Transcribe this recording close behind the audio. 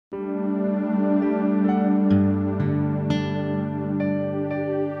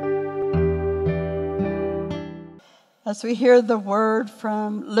as we hear the word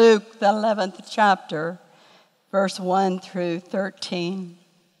from Luke, the 11th chapter, verse 1 through 13.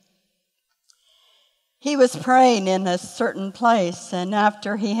 He was praying in a certain place, and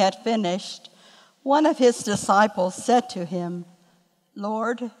after he had finished, one of his disciples said to him,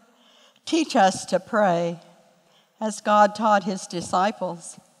 "Lord, teach us to pray, as God taught his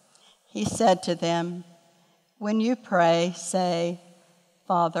disciples." He said to them, "When you pray, say,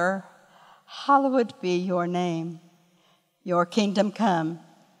 'Father, hallowed be your name. Your kingdom come.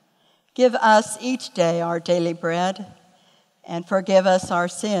 Give us each day our daily bread, and forgive us our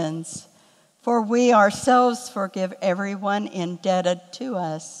sins, for we ourselves forgive everyone indebted to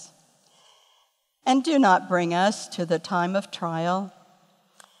us. And do not bring us to the time of trial."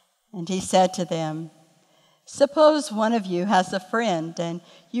 And he said to them, "Suppose one of you has a friend, and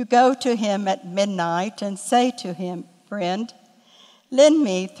you go to him at midnight and say to him, 'Friend, lend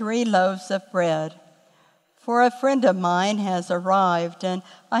me 3 loaves of bread, for a friend of mine has arrived, and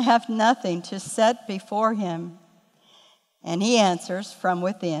I have nothing to set before him.' And he answers from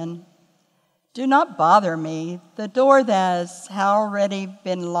within, 'Do not bother me. The door has already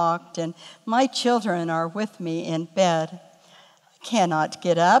been locked, and my children are with me in bed. I cannot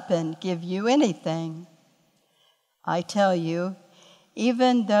get up and give you anything.' I tell you,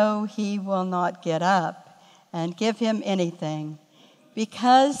 even though he will not get up and give him anything,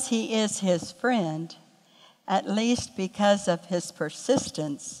 because he is his friend, at least because of his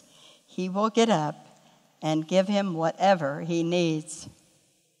persistence, he will get up and give him whatever he needs.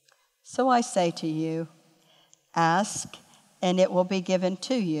 So I say to you, ask, and it will be given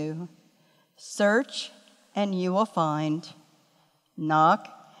to you. Search, and you will find. Knock,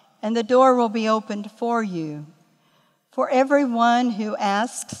 and the door will be opened for you. For everyone who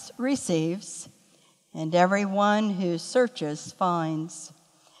asks receives, and everyone who searches finds.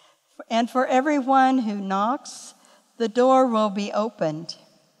 And for everyone who knocks, the door will be opened.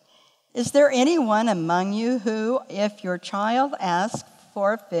 Is there anyone among you who, if your child asks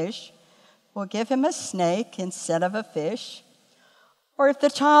for a fish, will give him a snake instead of a fish? Or if the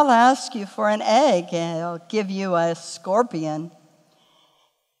child asks you for an egg, he'll give you a scorpion?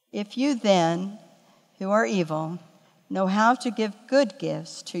 If you then, who are evil, know how to give good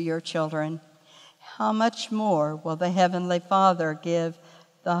gifts to your children, how much more will the Heavenly Father give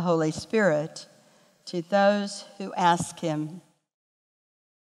the Holy Spirit to those who ask him?"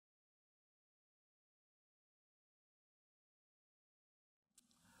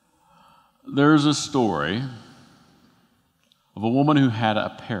 There's a story of a woman who had a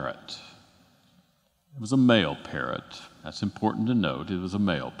parrot. It was a male parrot. That's important to note. It was a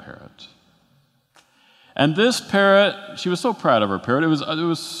male parrot. And this parrot, she was so proud of her parrot. It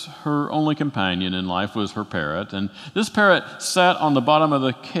was her only companion in life was her parrot. And this parrot sat on the bottom of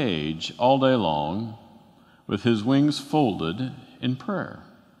the cage all day long with his wings folded in prayer.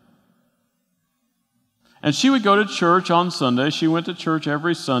 And she would go to church on Sunday. She went to church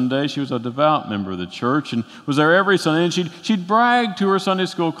every Sunday. She was a devout member of the church and was there every Sunday. And she'd brag to her Sunday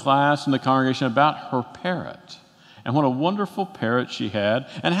school class and the congregation about her parrot and what a wonderful parrot she had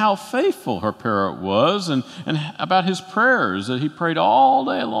and how faithful her parrot was and about his prayers that he prayed all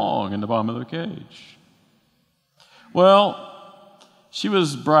day long in the bottom of the cage. Well, she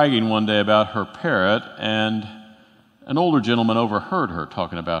was bragging one day about her parrot, and an older gentleman overheard her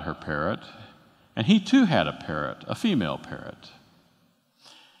talking about her parrot. And he too had a parrot, a female parrot.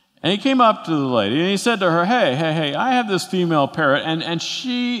 And he came up to the lady and he said to her, hey, I have this female parrot and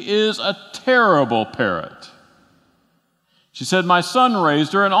she is a terrible parrot. She said, my son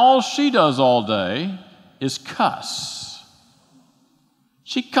raised her and all she does all day is cuss.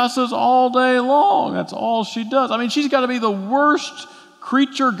 She cusses all day long. That's all she does. I mean, she's got to be the worst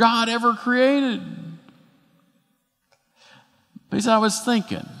creature God ever created. But he said, I was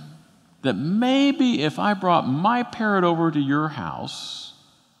thinking that maybe if I brought my parrot over to your house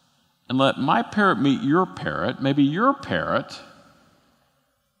and let my parrot meet your parrot, maybe your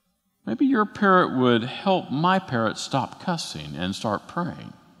parrot would help my parrot stop cussing and start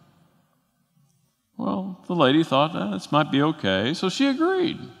praying. Well, the lady thought, this might be okay, so she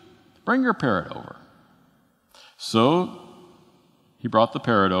agreed. Bring your parrot over. So he brought the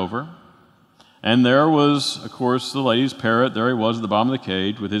parrot over. And there was, of course, the lady's parrot. There he was at the bottom of the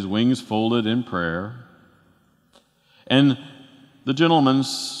cage with his wings folded in prayer. And the gentleman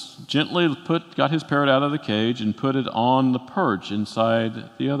gently got his parrot out of the cage and put it on the perch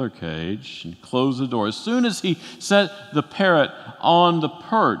inside the other cage and closed the door. As soon as he set the parrot on the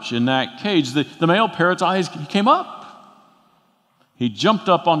perch in that cage, the male parrot's eyes came up. He jumped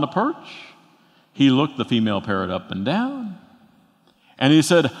up on the perch. He looked the female parrot up and down. And he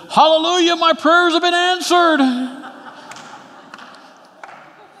said, hallelujah, my prayers have been answered.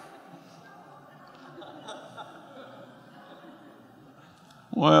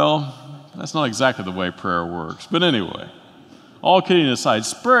 Well, that's not exactly the way prayer works. But anyway, all kidding aside,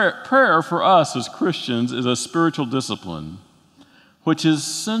 prayer for us as Christians is a spiritual discipline which is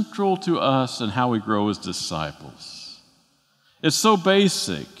central to us and how we grow as disciples. It's so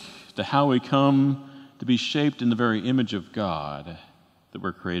basic to how we come to be shaped in the very image of God that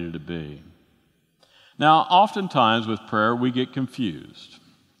we're created to be. Now, oftentimes with prayer, we get confused.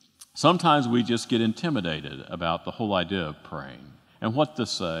 Sometimes we just get intimidated about the whole idea of praying and what to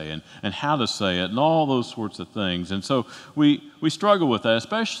say and how to say it and all those sorts of things. And so we struggle with that,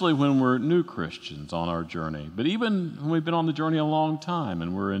 especially when we're new Christians on our journey, but even when we've been on the journey a long time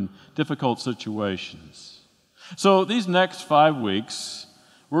and we're in difficult situations. So these next 5 weeks,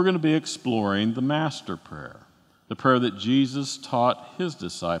 we're going to be exploring the Master Prayer, the prayer that Jesus taught his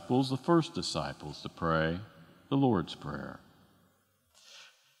disciples, the first disciples, to pray, the Lord's Prayer.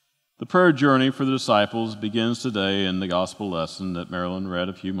 The prayer journey for the disciples begins today in the gospel lesson that Marilyn read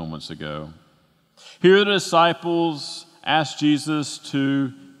a few moments ago. Here the disciples asked Jesus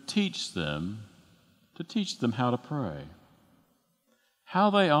to teach them how to pray,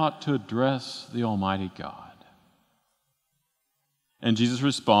 how they ought to address the Almighty God. And Jesus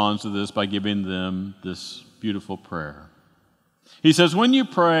responds to this by giving them this beautiful prayer. He says, when you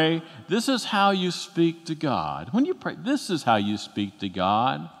pray, this is how you speak to God. When you pray, this is how you speak to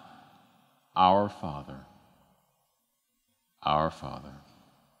God. Our Father. Our Father.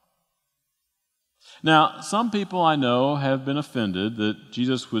 Now, some people I know have been offended that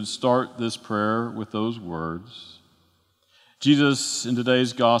Jesus would start this prayer with those words. Jesus, in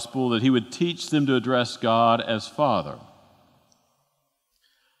today's gospel, that he would teach them to address God as Father.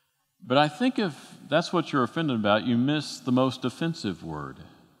 But I think if that's what you're offended about, you miss the most offensive word.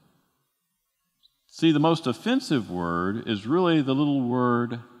 See, the most offensive word is really the little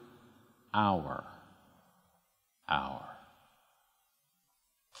word our.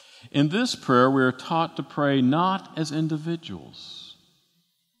 In this prayer, we are taught to pray not as individuals.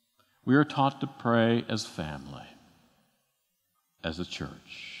 We are taught to pray as family, as a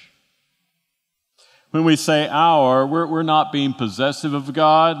church. When we say our, we're not being possessive of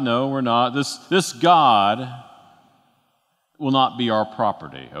God. No, we're not. This God will not be our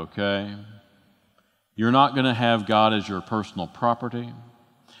property, okay? You're not going to have God as your personal property.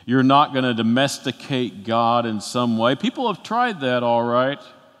 You're not going to domesticate God in some way. People have tried that, all right.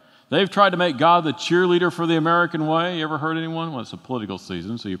 They've tried to make God the cheerleader for the American way. You ever heard anyone? Well, it's a political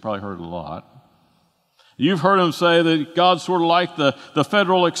season, so you've probably heard it a lot. You've heard them say that God's sort of like the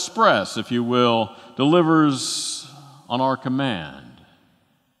Federal Express, if you will, delivers on our command.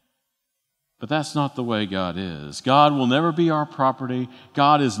 But that's not the way God is. God will never be our property.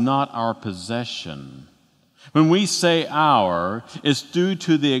 God is not our possession. When we say our, it's due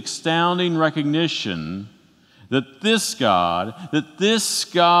to the astounding recognition that this God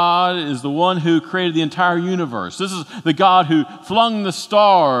is the one who created the entire universe. This is the God who flung the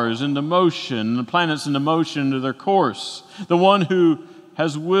stars into motion, the planets into motion into their course. The one who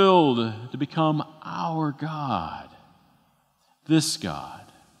has willed to become our God. This God.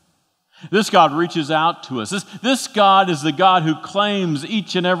 This God reaches out to us. This God is the God who claims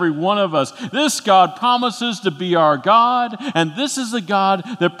each and every one of us. This God promises to be our God, and this is the God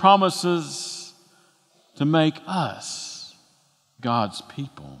that promises to make us God's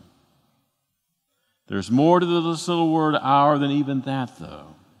people. There's more to this little word our than even that, though.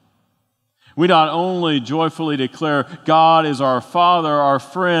 We not only joyfully declare God is our Father, our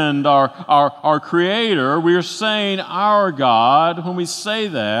friend, our Creator, we are saying our God. When we say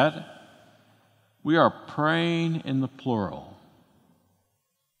that, we are praying in the plural.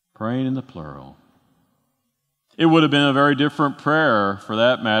 Praying in the plural. It would have been a very different prayer, for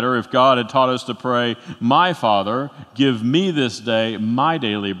that matter, if God had taught us to pray, my Father, give me this day my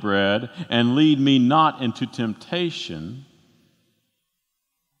daily bread, and lead me not into temptation.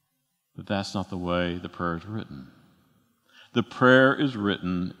 But that's not the way the prayer is written. The prayer is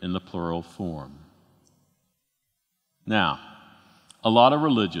written in the plural form. Now, a lot of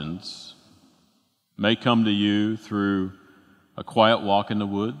religions may come to you through a quiet walk in the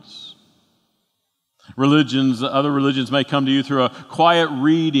woods. Other religions may come to you through a quiet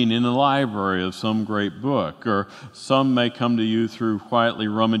reading in the library of some great book, or some may come to you through quietly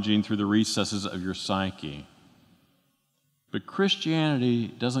rummaging through the recesses of your psyche. But Christianity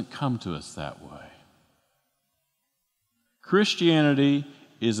doesn't come to us that way. Christianity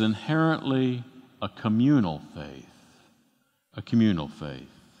is inherently a communal faith. A communal faith.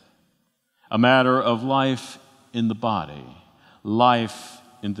 A matter of life in the body, life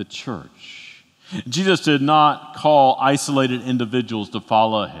in the church. Jesus did not call isolated individuals to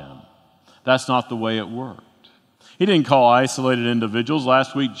follow him. That's not the way it worked. He didn't call isolated individuals.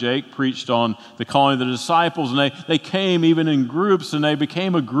 Last week, Jake preached on the calling of the disciples, and they came even in groups, and they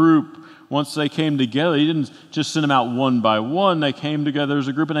became a group once they came together. He didn't just send them out one by one. They came together as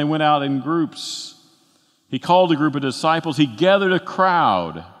a group, and they went out in groups. He called a group of disciples. He gathered a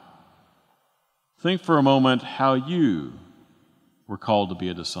crowd. Think for a moment how you were called to be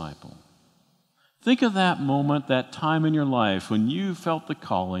a disciple. Think of that moment, that time in your life when you felt the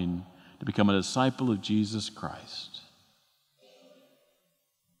calling to become a disciple of Jesus Christ.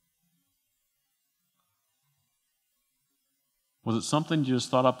 Was it something you just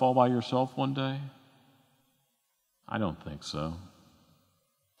thought up all by yourself one day? I don't think so.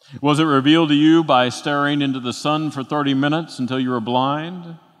 Was it revealed to you by staring into the sun for 30 minutes until you were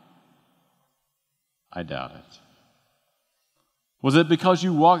blind? I doubt it. Was it because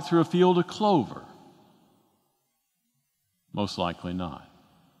you walked through a field of clover? Most likely not.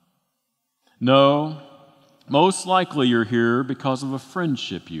 No, most likely you're here because of a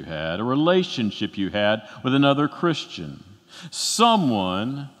friendship you had, a relationship you had with another Christian.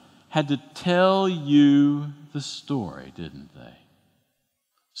 Someone had to tell you the story, didn't they?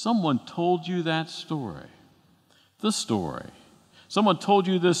 Someone told you that story. The story. Someone told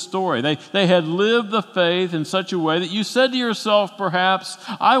you this story. They had lived the faith in such a way that you said to yourself, perhaps,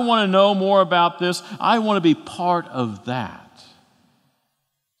 I want to know more about this. I want to be part of that.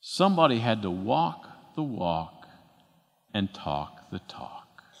 Somebody had to walk the walk and talk the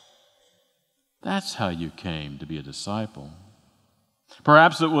talk. That's how you came to be a disciple.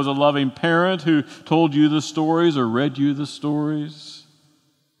 Perhaps it was a loving parent who told you the stories or read you the stories,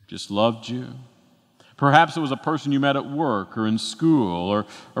 just loved you. Perhaps it was a person you met at work or in school,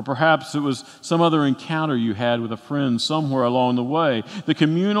 or perhaps it was some other encounter you had with a friend somewhere along the way. The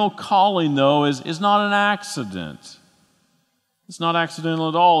communal calling, though, is not an accident. It's not accidental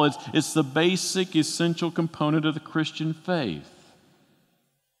at all. It's the basic, essential component of the Christian faith.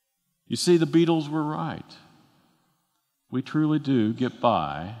 You see, the Beatles were right. We truly do get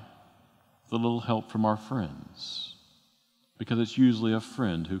by with a little help from our friends, because it's usually a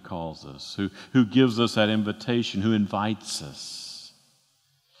friend who calls us, who gives us that invitation, who invites us.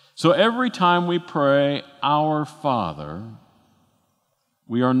 So every time we pray, Our Father,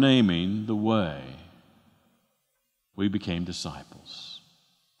 we are naming the way we became disciples.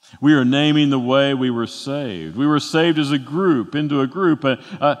 We are naming the way we were saved. We were saved as a group, into a group,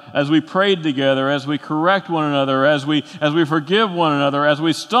 as we prayed together, as we correct one another, as we forgive one another, as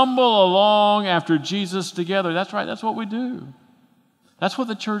we stumble along after Jesus together. That's right, that's what we do. That's what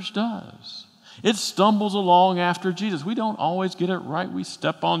the church does. It stumbles along after Jesus. We don't always get it right. We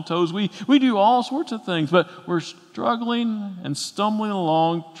step on toes. We do all sorts of things, but we're struggling and stumbling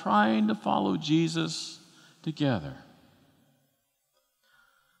along, trying to follow Jesus together.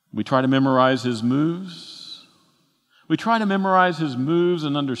 We try to memorize his moves. We try to memorize his moves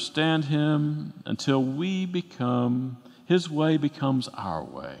and understand him until his way becomes our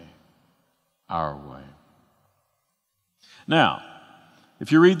way. Our way. Now,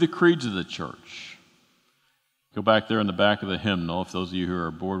 if you read the creeds of the church, go back there in the back of the hymnal. If those of you who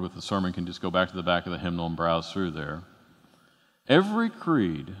are bored with the sermon can just go back to the back of the hymnal and browse through there. Every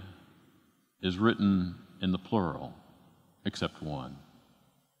creed is written in the plural except one.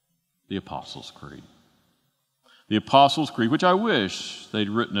 The Apostles' Creed. The Apostles' Creed, which I wish they'd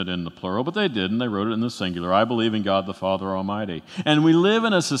written it in the plural, but they didn't. They wrote it in the singular. I believe in God the Father Almighty. And we live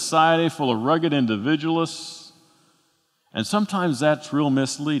in a society full of rugged individualists, and sometimes that's real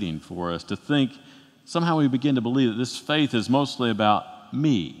misleading for us to think, somehow we begin to believe that this faith is mostly about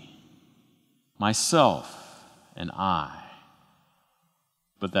me, myself, and I.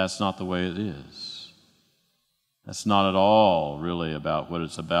 But that's not the way it is. That's not at all really about what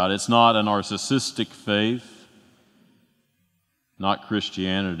it's about. It's not a narcissistic faith, not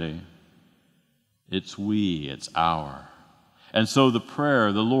Christianity. It's we, it's our. And so the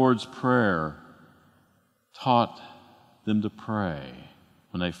prayer, the Lord's Prayer, taught them to pray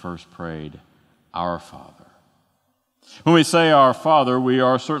when they first prayed, Our Father. When we say Our Father, we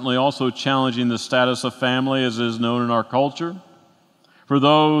are certainly also challenging the status of family as is known in our culture. For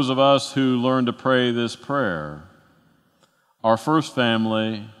those of us who learn to pray this prayer, our first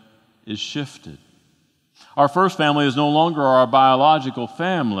family is shifted. Our first family is no longer our biological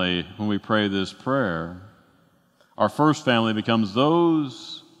family when we pray this prayer. Our first family becomes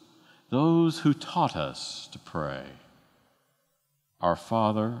those who taught us to pray. Our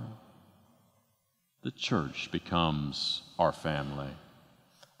Father, the church becomes our family,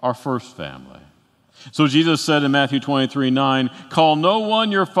 our first family. So Jesus said in Matthew 23:9, "Call no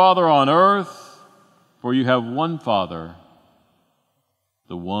one your father on earth, for you have one Father,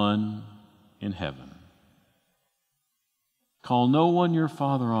 the one in heaven." Call no one your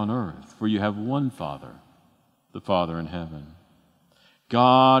father on earth, for you have one Father, the Father in heaven.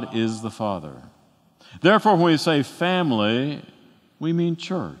 God is the Father. Therefore, when we say family, we mean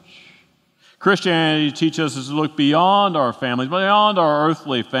church. Christianity teaches us to look beyond our families, beyond our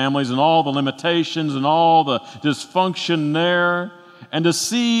earthly families and all the limitations and all the dysfunction there, and to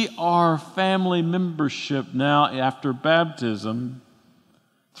see our family membership now after baptism.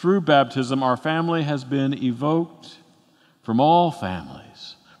 Through baptism, our family has been evoked from all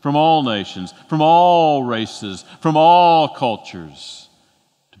families, from all nations, from all races, from all cultures,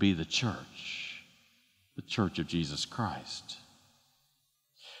 to be the Church of Jesus Christ.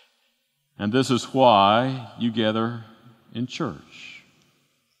 And this is why you gather in church.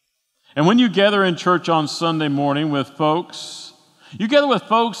 And when you gather in church on Sunday morning with folks, you gather with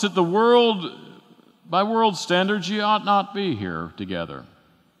folks that by world standards, you ought not be here together.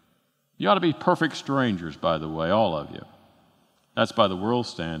 You ought to be perfect strangers, by the way, all of you. That's by the world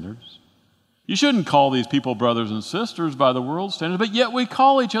standards. You shouldn't call these people brothers and sisters by the world standards, but yet we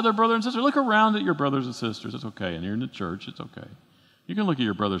call each other brother and sister. Look around at your brothers and sisters. It's okay. And you're in the church. It's okay. You can look at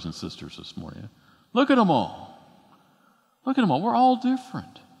your brothers and sisters this morning. Look at them all. Look at them all. We're all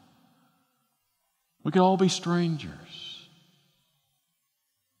different. We could all be strangers.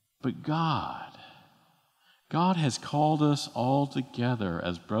 But God has called us all together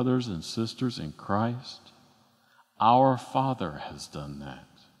as brothers and sisters in Christ. Our Father has done that.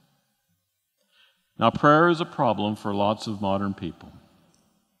 Now, prayer is a problem for lots of modern people.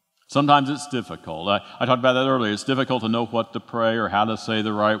 Sometimes it's difficult. I talked about that earlier. It's difficult to know what to pray or how to say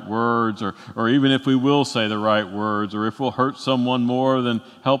the right words, or even if we will say the right words, or if we'll hurt someone more than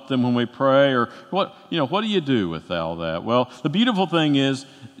help them when we pray, or what do you do with all that? Well, the beautiful thing is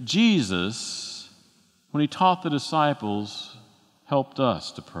Jesus, when he taught the disciples, helped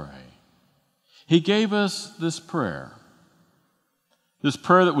us to pray. He gave us this prayer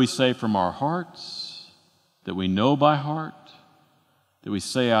that we say from our hearts, that we know by heart, that we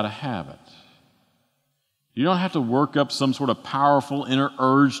say out of habit. You don't have to work up some sort of powerful inner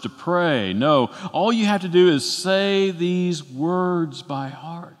urge to pray. No, all you have to do is say these words by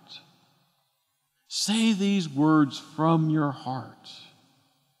heart. Say these words from your heart,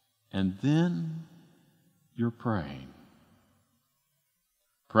 and then you're praying.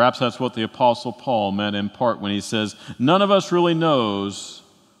 Perhaps that's what the Apostle Paul meant in part when he says, none of us really knows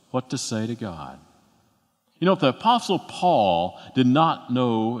what to say to God. You know, if the Apostle Paul did not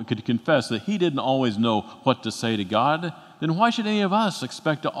know, could confess that he didn't always know what to say to God, then why should any of us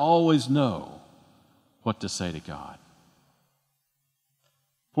expect to always know what to say to God?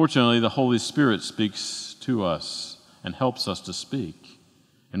 Fortunately, the Holy Spirit speaks to us and helps us to speak.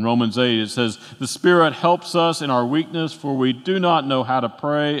 In Romans 8, it says, the Spirit helps us in our weakness, for we do not know how to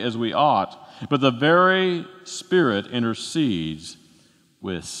pray as we ought, but the very Spirit intercedes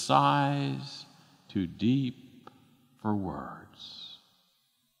with sighs too deep for words.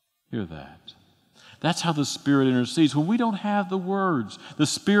 Hear that. That's how the Spirit intercedes. When we don't have the words, the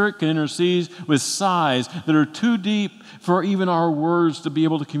Spirit can intercede with sighs that are too deep for even our words to be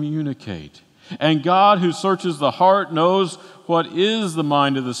able to communicate. And God, who searches the heart, knows what is the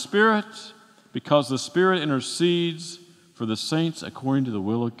mind of the Spirit, because the Spirit intercedes for the saints according to the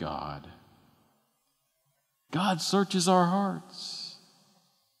will of God. God searches our hearts.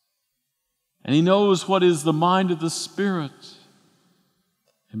 And he knows what is the mind of the Spirit.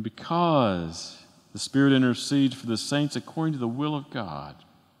 And because the Spirit intercedes for the saints according to the will of God,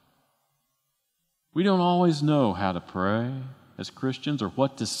 we don't always know how to pray as Christians or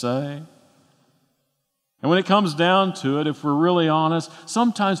what to say. And when it comes down to it, if we're really honest,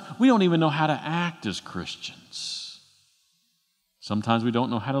 sometimes we don't even know how to act as Christians. Sometimes we don't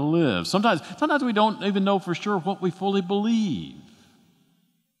know how to live. Sometimes we don't even know for sure what we fully believe.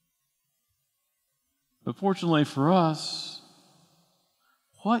 But fortunately for us,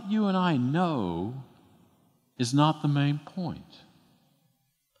 what you and I know is not the main point.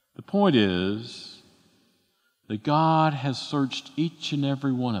 The point is that God has searched each and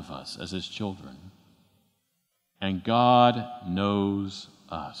every one of us as his children. And God knows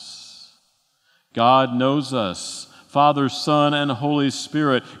us. God knows us, Father, Son, and Holy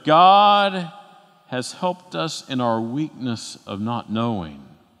Spirit. God has helped us in our weakness of not knowing.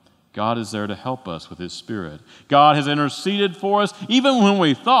 God is there to help us with his Spirit. God has interceded for us even when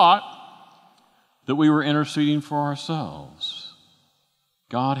we thought that we were interceding for ourselves.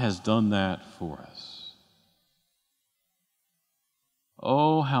 God has done that for us.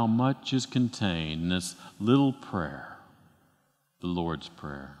 Oh, how much is contained in this little prayer, the Lord's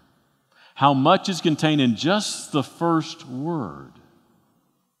Prayer. How much is contained in just the first word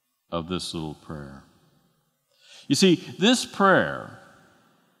of this little prayer. You see, this prayer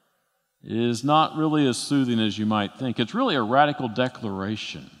is not really as soothing as you might think. It's really a radical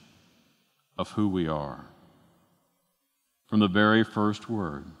declaration of who we are from the very first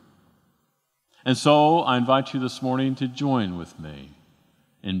word. And so I invite you this morning to join with me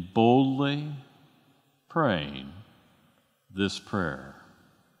in boldly praying this prayer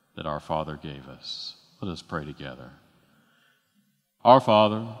that our Father gave us. Let us pray together. Our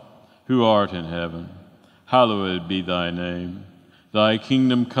Father, who art in heaven, hallowed be thy name. Thy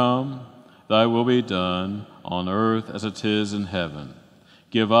kingdom come, thy will be done on earth as it is in heaven.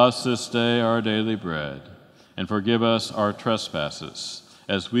 Give us this day our daily bread, and forgive us our trespasses,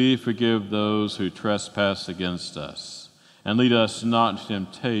 as we forgive those who trespass against us. And lead us not into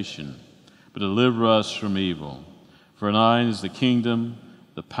temptation, but deliver us from evil. For thine is the kingdom,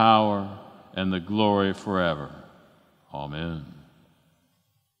 the power, and the glory forever. Amen.